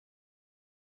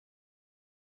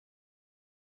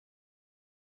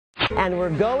And we're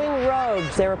going rogue.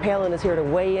 Sarah Palin is here to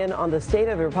weigh in on the state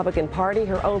of the Republican Party,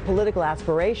 her own political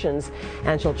aspirations,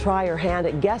 and she'll try her hand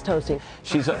at guest hosting.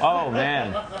 Oh,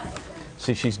 man.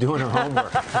 See, she's doing her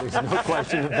homework. There's no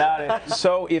question about it.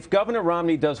 So if Governor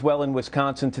Romney does well in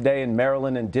Wisconsin today, in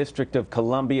Maryland and District of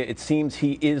Columbia, it seems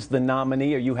he is the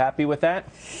nominee. Are you happy with that?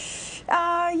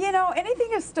 You know, anything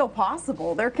is still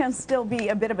possible. There can still be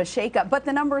a bit of a shakeup, but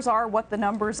the numbers are what the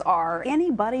numbers are.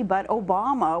 Anybody but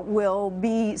Obama will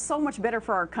be so much better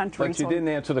for our country. But you didn't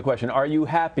answer the question. Are you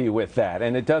happy with that?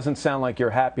 And it doesn't sound like you're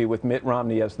happy with Mitt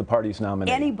Romney as the party's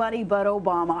nominee. Anybody but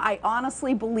Obama. I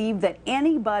honestly believe that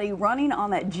anybody running on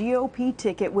that GOP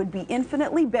ticket would be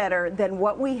infinitely better than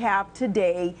what we have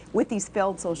today with these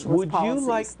failed socialist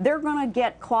policies. They're going to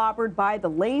get clobbered by the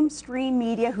lamestream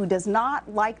media who does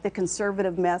not like the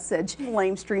conservative message.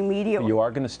 Lamestream media. You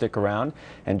are going to stick around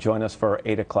and join us for our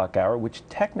 8 o'clock hour, which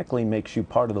technically makes you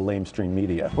part of the lamestream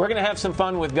media. We're going to have some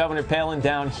fun with Governor Palin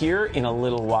down here in a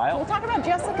little while. We'll talk about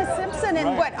Jessica Simpson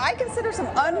and what I consider some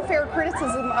unfair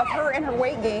criticism of her and her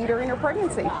weight gain during her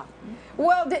pregnancy.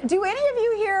 Well, do any of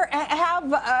you here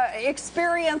have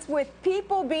experience with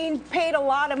people being paid a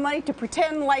lot of money to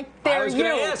pretend like they're you? I was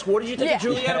going to ask, what did you think of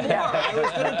Julianne Moore? I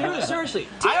was going to do it, seriously.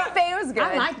 Tina Fey was good.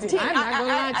 I liked it. I'm not going to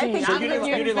lie to you. So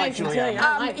you didn't like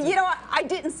Julianne? You know, I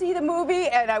didn't see the movie,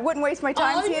 and I wouldn't waste my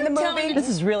time seeing the movie. This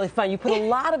is really fun. You put a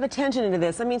lot of attention into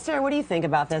this. I mean, Sarah, what do you think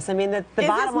about this? I mean, the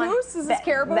bottom line. Is this moose? Is this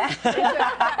caribou?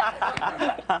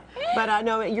 But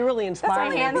no, you're really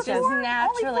inspiring. My hands just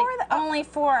naturally. Only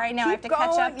four. I know. I have to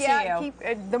catch up to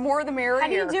you. The more the merrier. How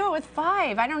do you do it with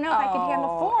 5? I don't know if I could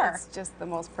handle 4. It's just the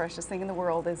most precious thing in the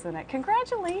world, isn't it?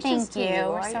 Congratulations. Thank to you. you.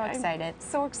 We're so excited. I'm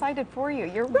so excited for you.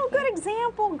 You're a real good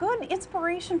example, good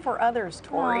inspiration for others,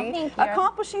 Tori. Oh, thank you.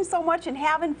 Accomplishing so much and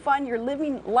having fun. You're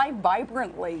living life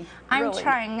vibrantly. I'm really.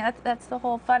 trying. That's the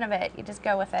whole fun of it. You just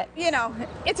go with it. You know,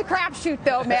 it's a crapshoot,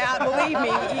 though, Matt. Believe me.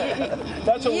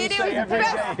 That's what we say every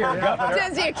day here, Governor.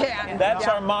 As you can. That's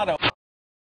our motto.